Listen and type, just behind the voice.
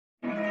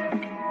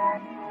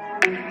Wanna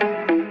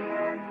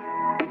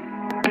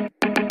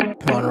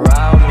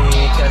ride with me,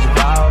 catch a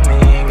vibe with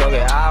me, go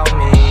get out with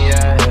me,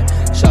 yeah.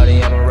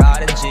 Shawty, I'm a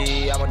riding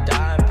G, I'm a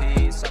dying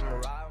piece, I'm a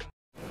ride.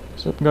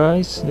 What's up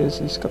guys, this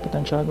is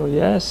Kapitan Chago.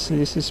 Yes,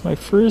 this is my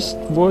first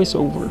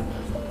voiceover.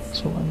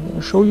 So I'm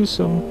gonna show you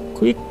some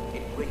quick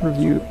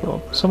review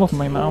of some of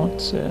my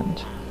mounts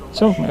and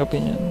some of my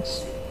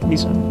opinions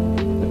based on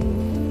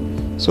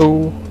them.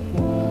 So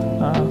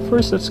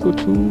first let's go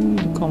to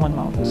the common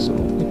mounts. So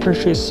I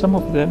purchased some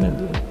of them in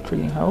the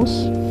trading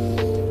house.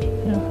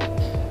 Yeah.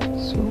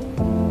 So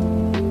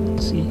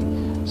let's see.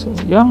 So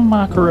young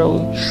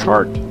mackerel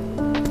shark.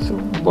 So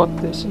I bought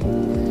this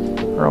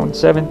around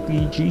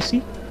 70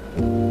 GC.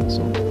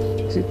 So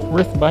is it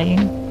worth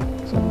buying?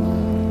 So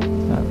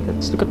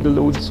let's look at the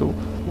load. So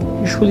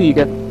usually you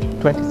get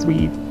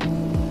 23,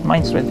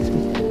 mine's 23.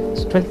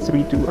 So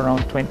 23 to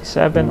around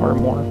 27 or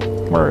more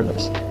or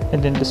less.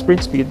 And then the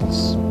sprint speed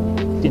is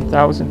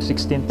 15,000 to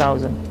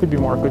 16,000. Could be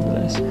more, could be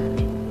less.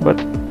 But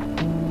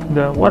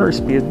the water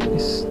speed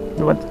is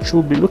the one that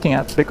you'll be looking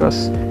at,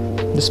 because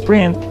the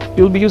sprint,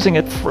 you'll be using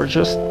it for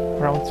just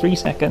around 3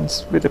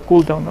 seconds with a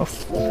cooldown of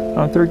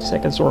around 30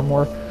 seconds or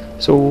more.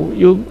 So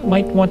you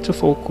might want to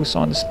focus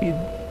on the speed,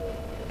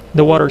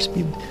 the water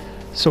speed.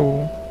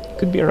 So it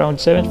could be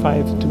around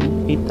 7,500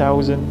 to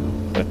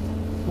 8,000, but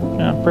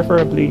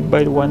preferably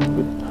buy the one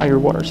with higher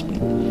water speed.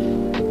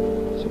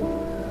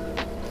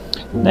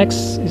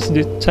 Next is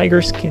the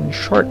tiger skin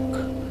shark.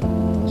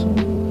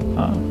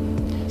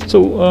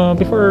 So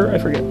before I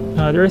forget,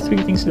 there are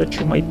 3 things that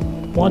you might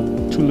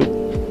want to look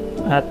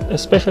at,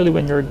 especially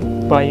when you're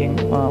buying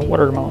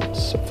water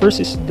mounts. So first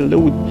is the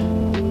load,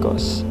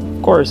 because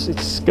of course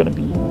it's gonna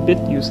be a bit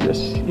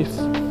useless if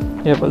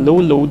you have a low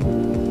load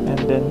and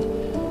then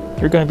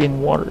you're gonna be in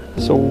water.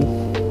 So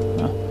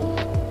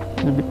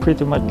you'll be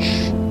pretty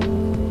much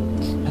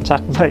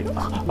attacked by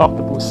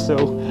octopus. So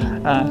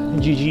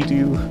GG to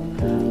you.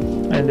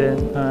 And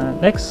then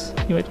next,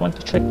 you might want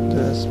to check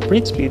the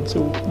sprint speed.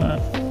 So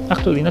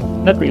actually,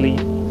 not really.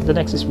 The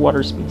next is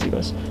water speed,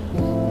 because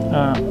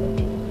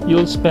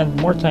you'll spend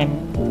more time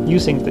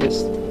using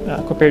this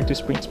compared to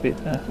sprint speed,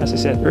 as I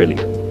said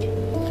earlier.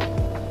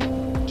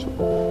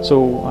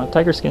 So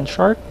tiger skin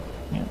shark,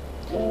 yeah.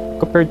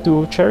 Compared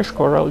to cherish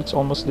coral, it's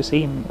almost the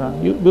same.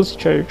 We'll see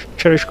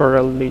cherish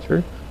coral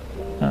later.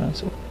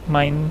 So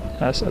mine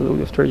has a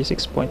load of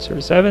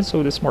 36.07,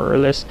 so that's more or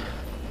less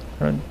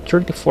around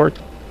 34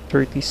 to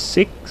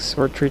 36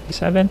 or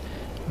 37.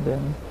 And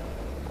then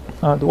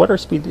the water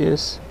speed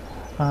is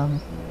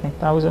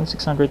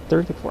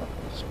 9,634.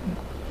 So,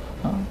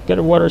 get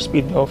a water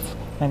speed of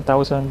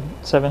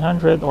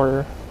 9,700,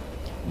 or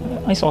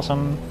I saw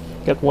some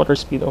get water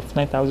speed of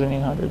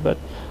 9,800, but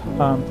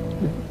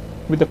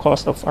with the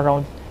cost of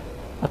around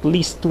at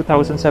least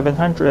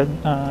 2,700,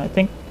 I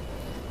think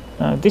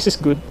this is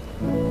good.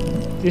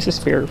 This is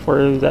fair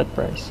for that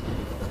price.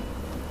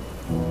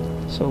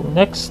 So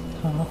next,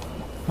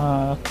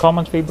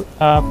 common favorite,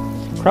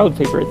 crowd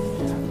favorite,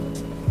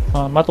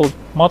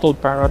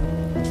 mottled parrot.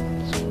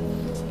 So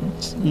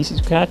it's easy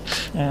to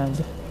catch,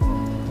 and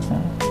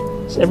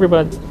it's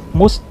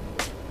most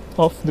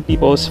of the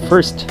people's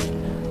first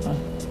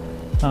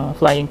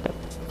flying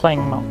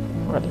mount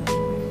rather.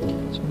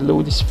 So the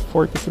load is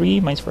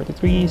 43, mine's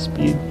 43.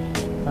 Speed,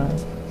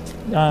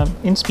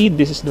 in speed,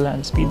 this is the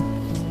land speed,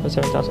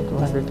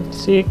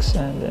 7,256,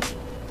 and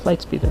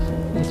flight speed of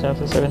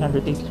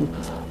 8,782.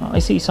 I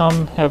see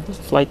some have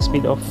flight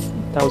speed of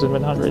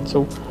 1,100,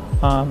 so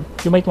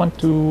you might want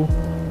to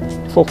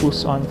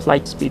focus on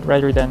flight speed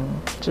rather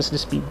than just the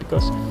speed,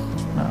 because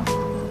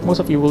most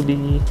of you will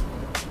be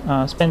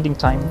spending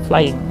time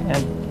flying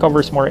and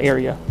covers more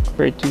area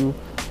compared to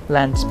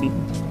land speed,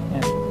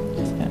 and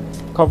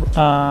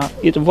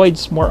it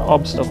avoids more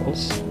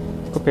obstacles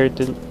compared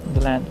to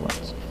the land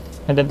ones.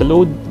 And then the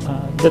load,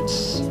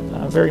 that's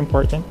very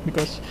important,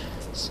 because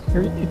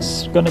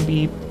it's gonna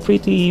be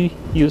pretty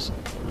useless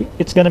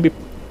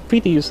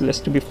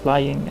to be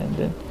flying and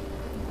then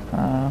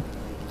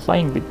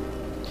flying with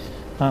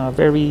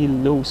very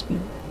low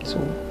speed. So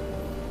you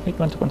might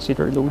want to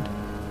consider load.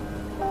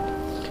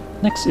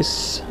 Next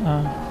is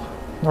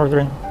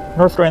northern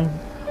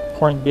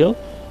hornbill.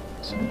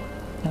 So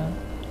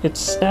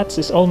its stats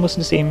is almost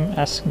the same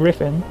as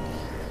griffin,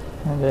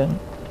 and then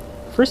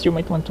first you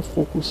might want to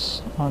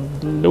focus on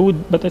the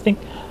load, but I think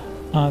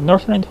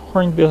northern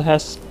hornbill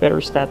has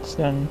better stats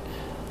than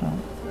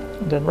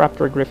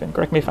raptor griffin.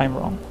 Correct me if I'm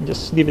wrong,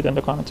 just leave it in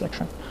the comment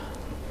section.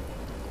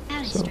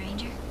 So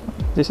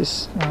this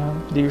is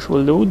the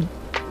usual load.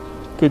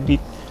 Could be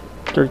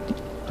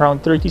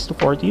around 30s to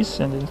 40s,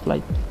 and then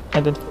flight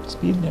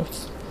speed of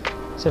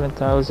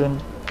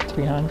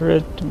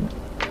 7,300 to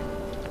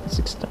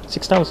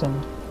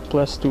 6,000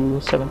 plus to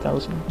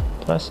 7,000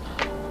 plus.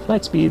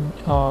 Flight speed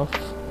of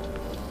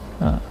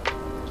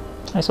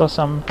I saw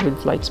some with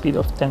flight speed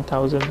of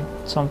 10,000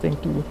 something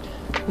to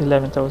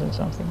 11,000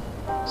 something.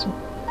 So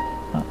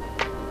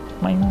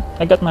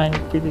I got mine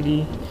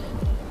pretty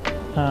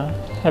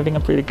having a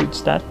pretty good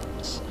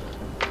stats.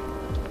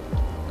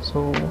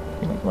 So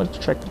you might want to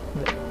check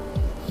that.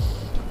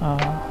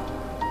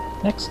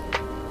 Next,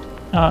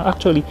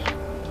 actually,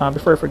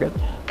 before I forget,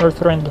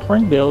 Northrend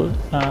Hornbill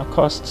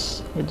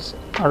costs it's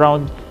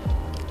around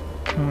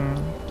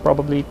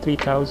probably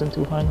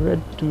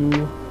 3,200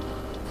 to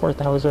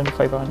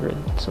 4,500.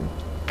 So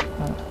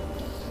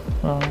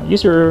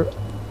use your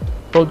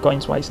gold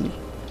coins wisely,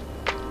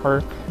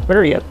 or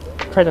better yet,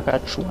 try to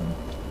catch one.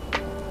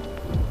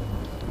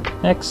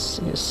 Next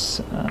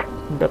is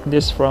got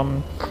this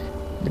from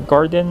the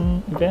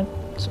garden event.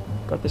 So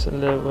got this at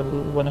level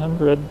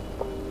 100.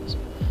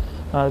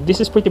 This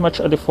is pretty much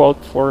a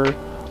default for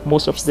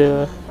most of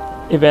the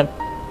event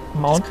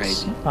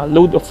mounts.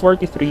 Load of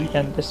 43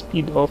 and the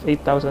speed of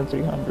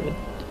 8,300,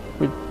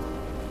 with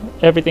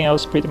everything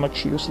else pretty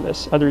much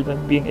useless other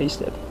than being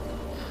aesthetic.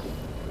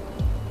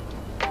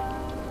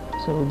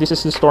 So this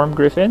is the Storm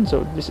Griffin.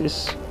 So this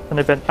is an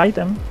event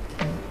item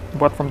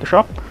bought from the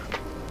shop.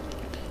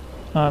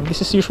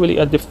 This is usually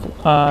a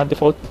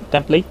default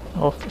template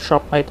of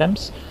shop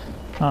items.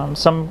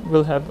 Some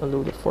will have a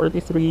load of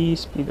 43,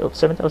 speed of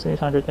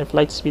 7,800, and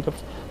flight speed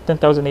of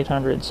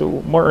 10,800.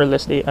 So more or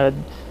less they add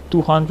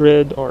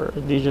 200, or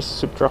they just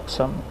subtract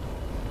some.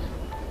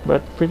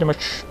 But pretty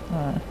much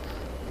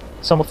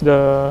some of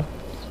the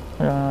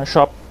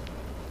shop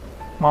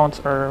mounts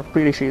are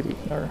pretty shitty,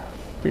 or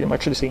pretty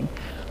much the same.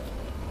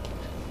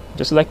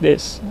 Just like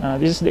this.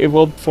 This is the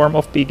evolved form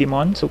of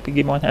Pigimon. So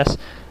Pigimon has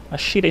a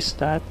shitty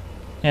stat,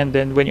 and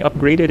then when you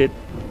upgraded it,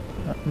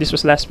 this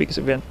was last week's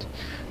event,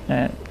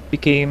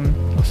 became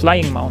a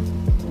flying mount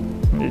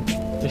with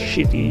a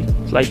shitty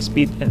flight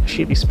speed and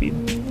shitty speed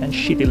and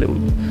shitty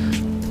load.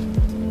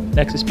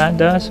 Next is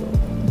Panda. So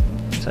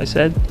as I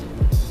said,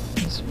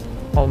 it's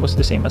almost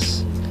the same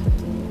as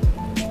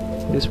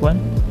this one.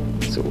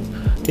 So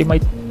they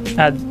might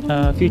add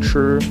a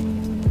feature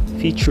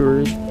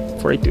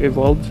for it to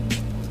evolve,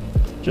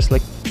 just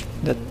like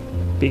that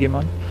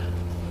Pigimon.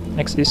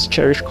 Next is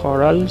Cherish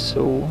Coral.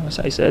 So as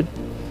I said,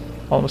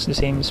 almost the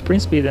same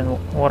sprint speed and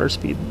water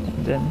speed,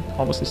 and then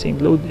almost the same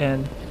load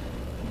and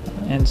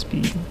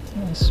speed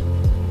as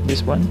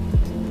this one,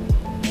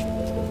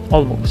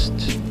 almost.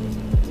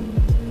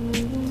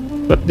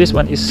 But this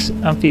one is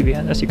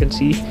amphibian. As you can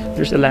see,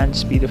 there's a land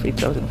speed of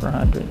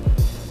 8,400,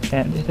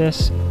 and it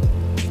has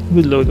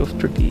good load of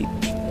 38.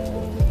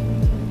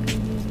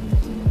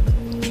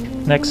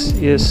 Next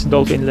is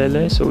Dolphin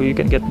Lele. So you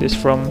can get this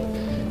from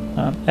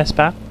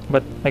S-Pack,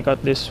 but I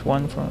got this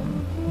one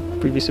from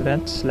previous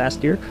events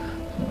last year.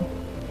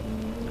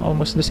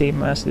 Almost the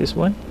same as this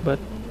one, but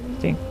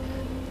I think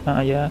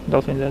yeah,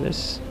 Dolphin Lele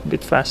is a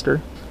bit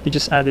faster. They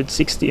just added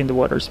 60 in the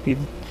water speed.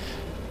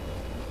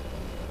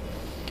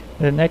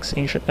 The next,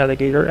 Ancient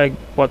Alligator, I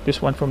bought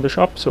this one from the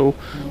shop. So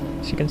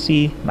as you can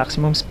see,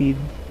 maximum speed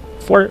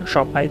for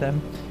shop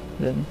item,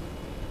 then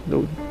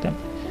load temp.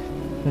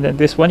 And then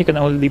this one, you can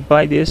only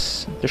buy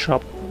this at the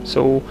shop,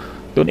 so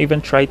don't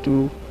even try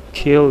to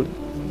kill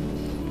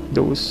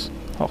those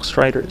Hawk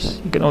Striders.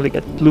 You can only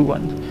get blue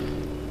one,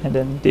 and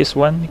then this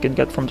one you can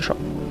get from the shop.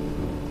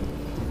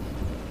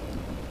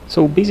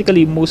 So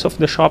basically, most of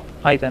the shop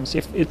items,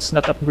 if it's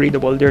not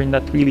upgradable, they're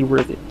not really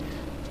worth it.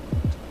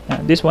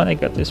 This one, I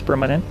got this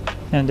permanent,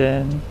 and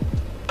then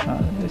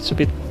it's a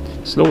bit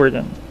slower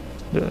than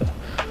the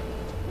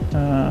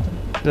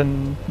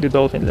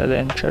Dolphin Lele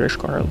and Cherish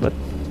Coral, but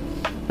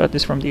got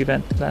this from the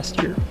event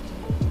last year.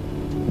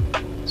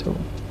 So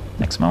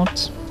next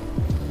mounts.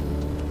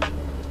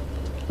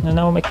 And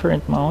now my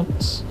current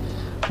mounts.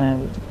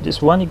 And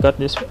this one, I got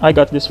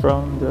this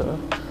from the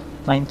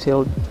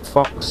Nine-tailed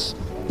Fox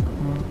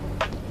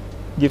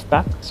gift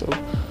pack. So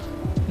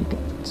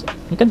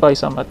you can buy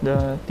some at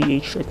the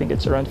TH. I think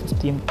it's around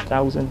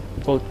 15,000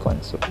 gold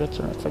coins, so that's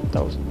around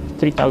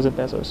 3,000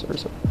 pesos or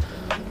so.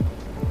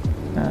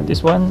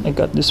 This one, I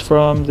got this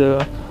from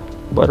the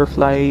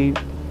butterfly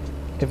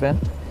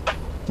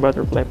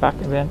pack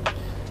event.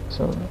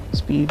 So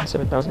speed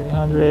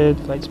 7,800,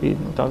 flight speed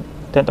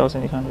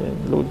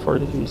 10,800, load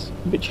 40 is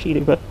a bit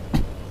shitty, but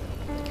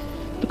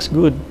looks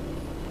good.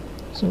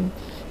 So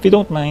if you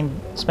don't mind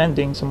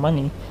spending some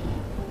money,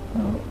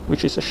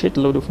 which is a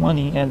shitload of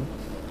money, and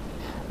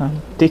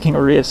taking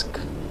a risk,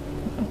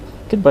 you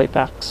could buy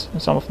packs.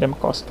 Some of them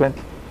cost 20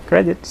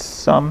 credits,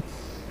 some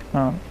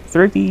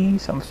 30,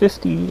 some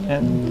 50,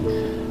 and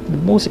the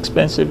most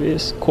expensive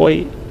is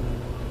Koi,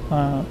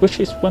 which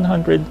is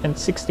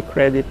 160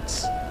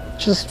 credits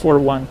just for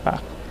one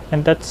pack,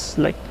 and that's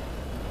like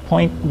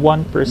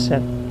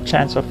 0.1%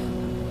 chance of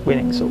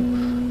winning, so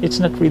it's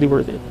not really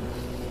worth it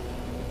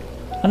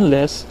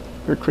unless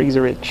you're crazy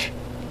rich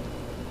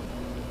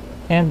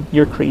and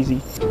you're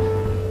crazy.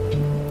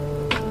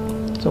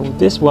 So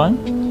this one,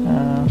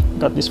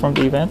 got this from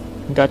the event,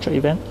 gacha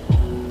event.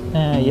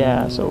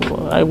 Yeah, so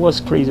I was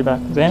crazy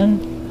back then.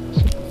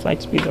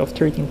 Flight speed of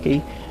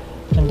 13k,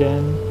 and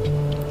then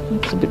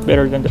it's a bit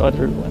better than the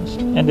other ones,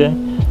 and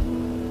then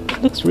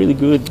it looks really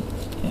good.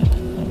 Yeah,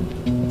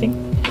 and I think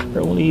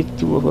there are only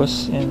two of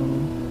us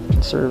in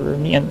the server,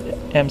 me and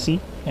MC.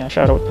 Yeah,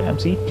 shout out to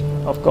MC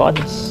of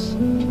gods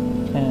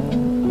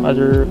and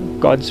other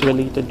gods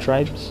related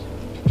tribes.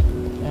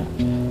 Yeah.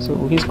 So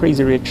So he's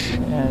crazy rich,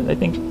 and I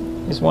think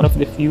he's one of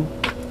the few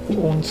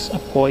who owns a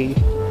koi.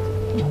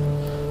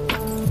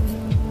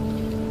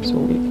 So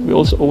we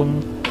also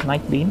own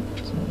Night Beam.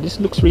 So this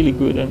looks really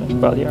good on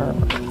Valley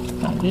Armor.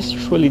 This is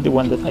usually the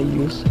one that I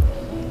use.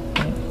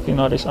 If you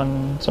notice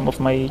on some of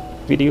my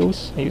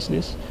videos, I use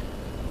this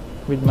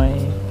with my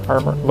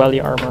Valley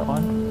Armor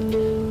on.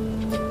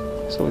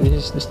 So this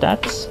is the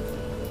stats.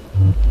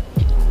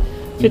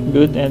 Fit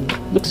good and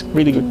looks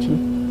really good too.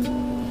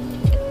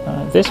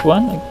 This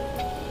one,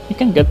 you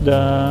can get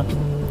the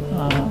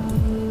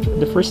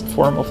first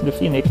form of the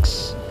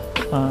Phoenix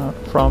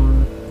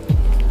from,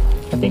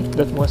 I think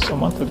that was a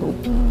month ago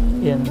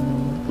in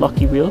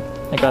Lucky Wheel.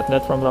 I got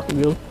that from Lucky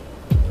Wheel.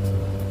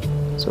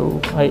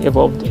 So I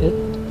evolved it.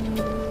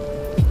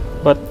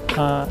 But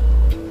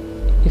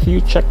if you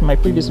check my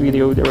previous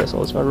video, there was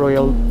also a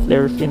Royal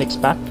Flare Phoenix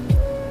pack.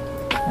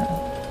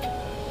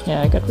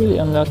 Yeah, I got really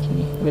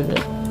unlucky with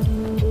the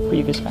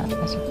previous pack,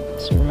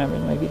 as you remember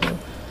in my video.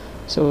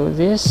 So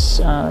this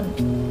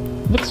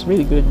looks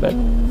really good, but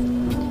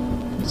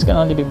this can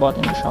only be bought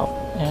in the shop,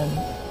 and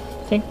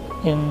I think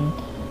in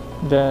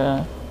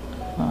the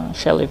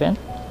shell event.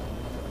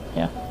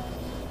 Yeah.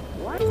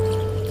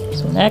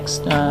 So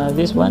next,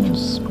 this one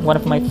is one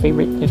of my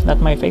favorite, if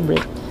not my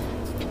favorite.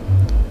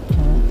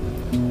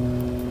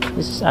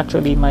 This is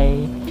actually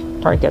my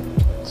target,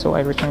 so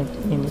I returned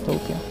in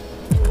Utopia.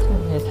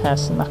 It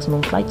has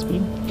maximum flight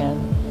speed and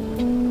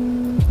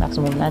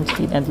maximum land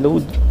speed and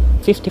load,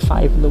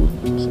 55 load.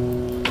 So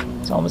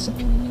it's almost,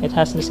 it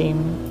has the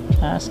same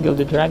as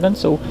Gilded Dragon,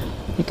 so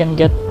you can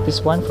get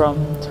this one from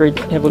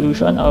 3rd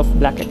evolution of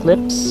Black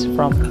Eclipse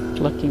from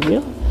Lucky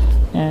Wheel,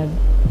 and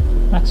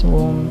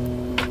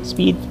maximum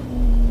speed,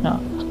 no,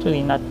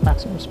 actually not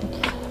maximum speed,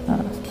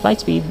 flight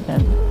speed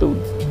and load.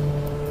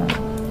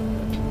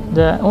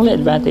 The only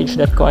advantage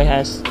that Koi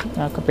has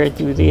compared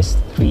to these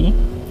three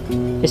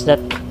is that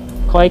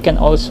Koi can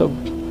also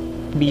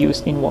be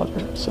used in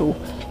water, so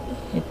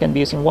it can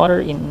be used in water,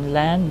 in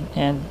land,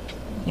 and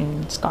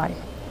in sky.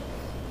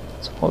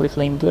 So Holy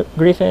Flame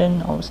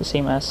Griffin, almost the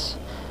same as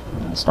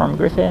Storm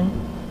Griffin,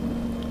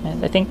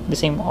 and I think the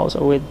same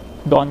also with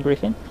Dawn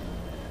Griffin.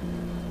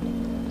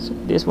 So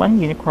this one,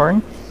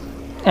 Unicorn,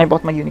 I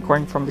bought my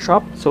Unicorn from the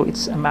shop, so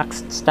it's a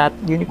maxed stat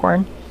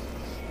Unicorn.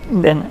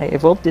 And then I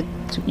evolved it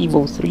to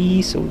Evo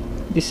 3, so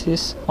this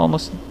is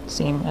almost the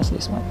same as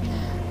this one,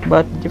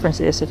 but the difference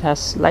is it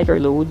has lighter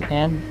load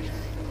and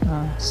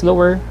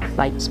slower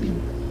flight speed.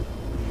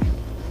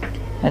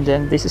 And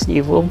then this is the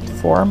evolved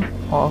form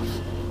of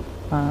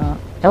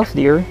Elf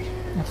Deer,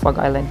 Fog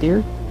Island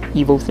Deer,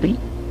 Evo 3,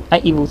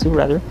 Evo 2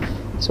 rather.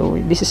 So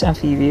this is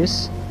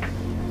amphibious,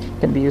 it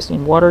can be used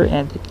in water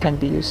and it can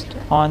be used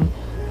on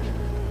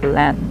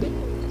land.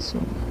 So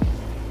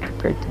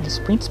compared to the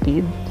sprint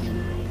speed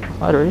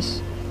of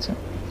others, so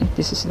I think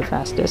this is the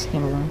fastest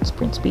in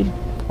sprint speed,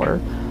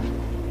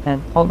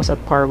 and almost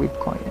at par with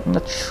Koi. I'm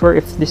not sure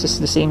if this is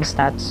the same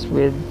stats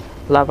with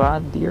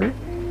Lava Deer,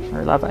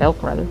 or Lava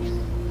Elk rather.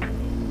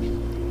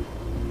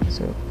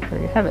 So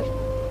there you have it.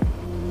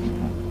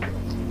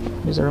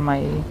 These are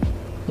my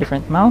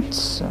different mounts.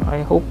 So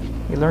I hope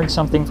you learned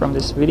something from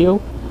this video.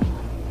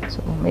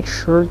 So make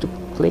sure to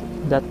click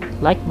that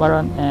like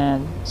button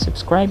and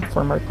subscribe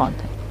for more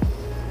content.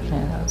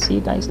 And I'll see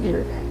you guys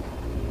later.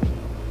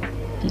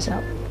 Peace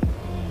out.